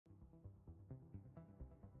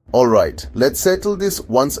Alright, let's settle this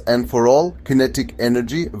once and for all. Kinetic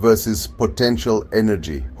energy versus potential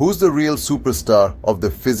energy. Who's the real superstar of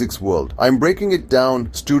the physics world? I'm breaking it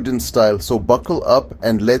down student style, so buckle up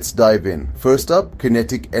and let's dive in. First up,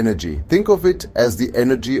 kinetic energy. Think of it as the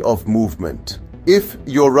energy of movement. If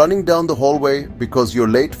you're running down the hallway because you're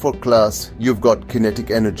late for class, you've got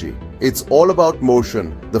kinetic energy. It's all about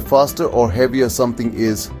motion. The faster or heavier something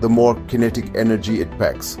is, the more kinetic energy it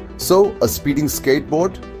packs. So, a speeding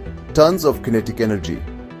skateboard? Tons of kinetic energy.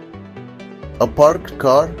 A parked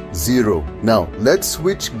car? Zero. Now, let's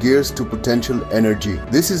switch gears to potential energy.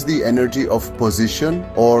 This is the energy of position,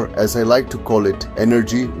 or as I like to call it,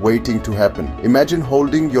 energy waiting to happen. Imagine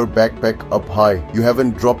holding your backpack up high. You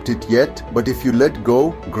haven't dropped it yet, but if you let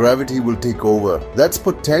go, gravity will take over. That's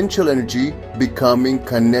potential energy becoming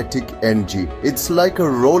kinetic energy. It's like a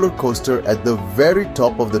roller coaster at the very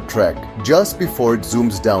top of the track. Just before it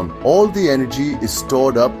zooms down, all the energy is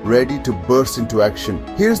stored up, ready to burst into action.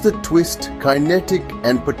 Here's the twist. Kinetic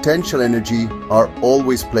and potential energy are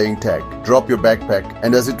always playing tag. Drop your backpack,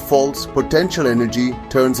 and as it falls, potential energy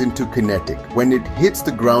turns into kinetic. When it hits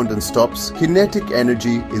the ground and stops, kinetic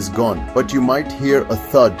energy is gone, but you might hear a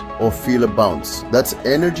thud or feel a bounce. That's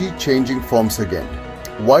energy changing forms again.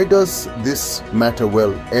 Why does this matter?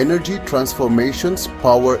 Well, energy transformations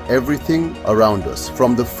power everything around us.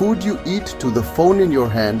 From the food you eat to the phone in your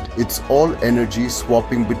hand, it's all energy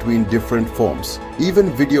swapping between different forms.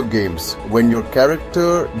 Even video games, when your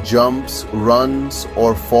character jumps, runs,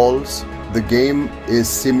 or falls, the game is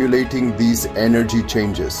simulating these energy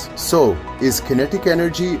changes. So, is kinetic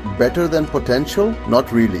energy better than potential?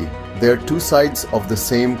 Not really. They're two sides of the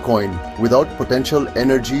same coin. Without potential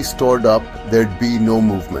energy stored up, there'd be no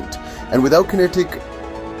movement. And without kinetic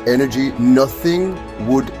energy, nothing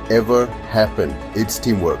would ever happen. It's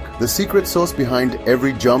teamwork. The secret sauce behind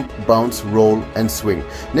every jump, bounce, roll, and swing.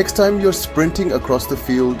 Next time you're sprinting across the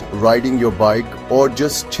field, riding your bike, or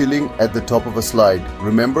just chilling at the top of a slide,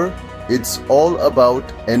 remember, it's all about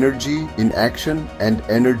energy in action and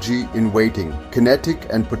energy in waiting. Kinetic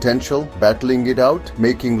and potential, battling it out,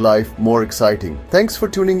 making life more exciting. Thanks for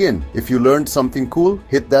tuning in. If you learned something cool,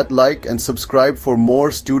 hit that like and subscribe for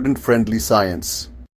more student-friendly science.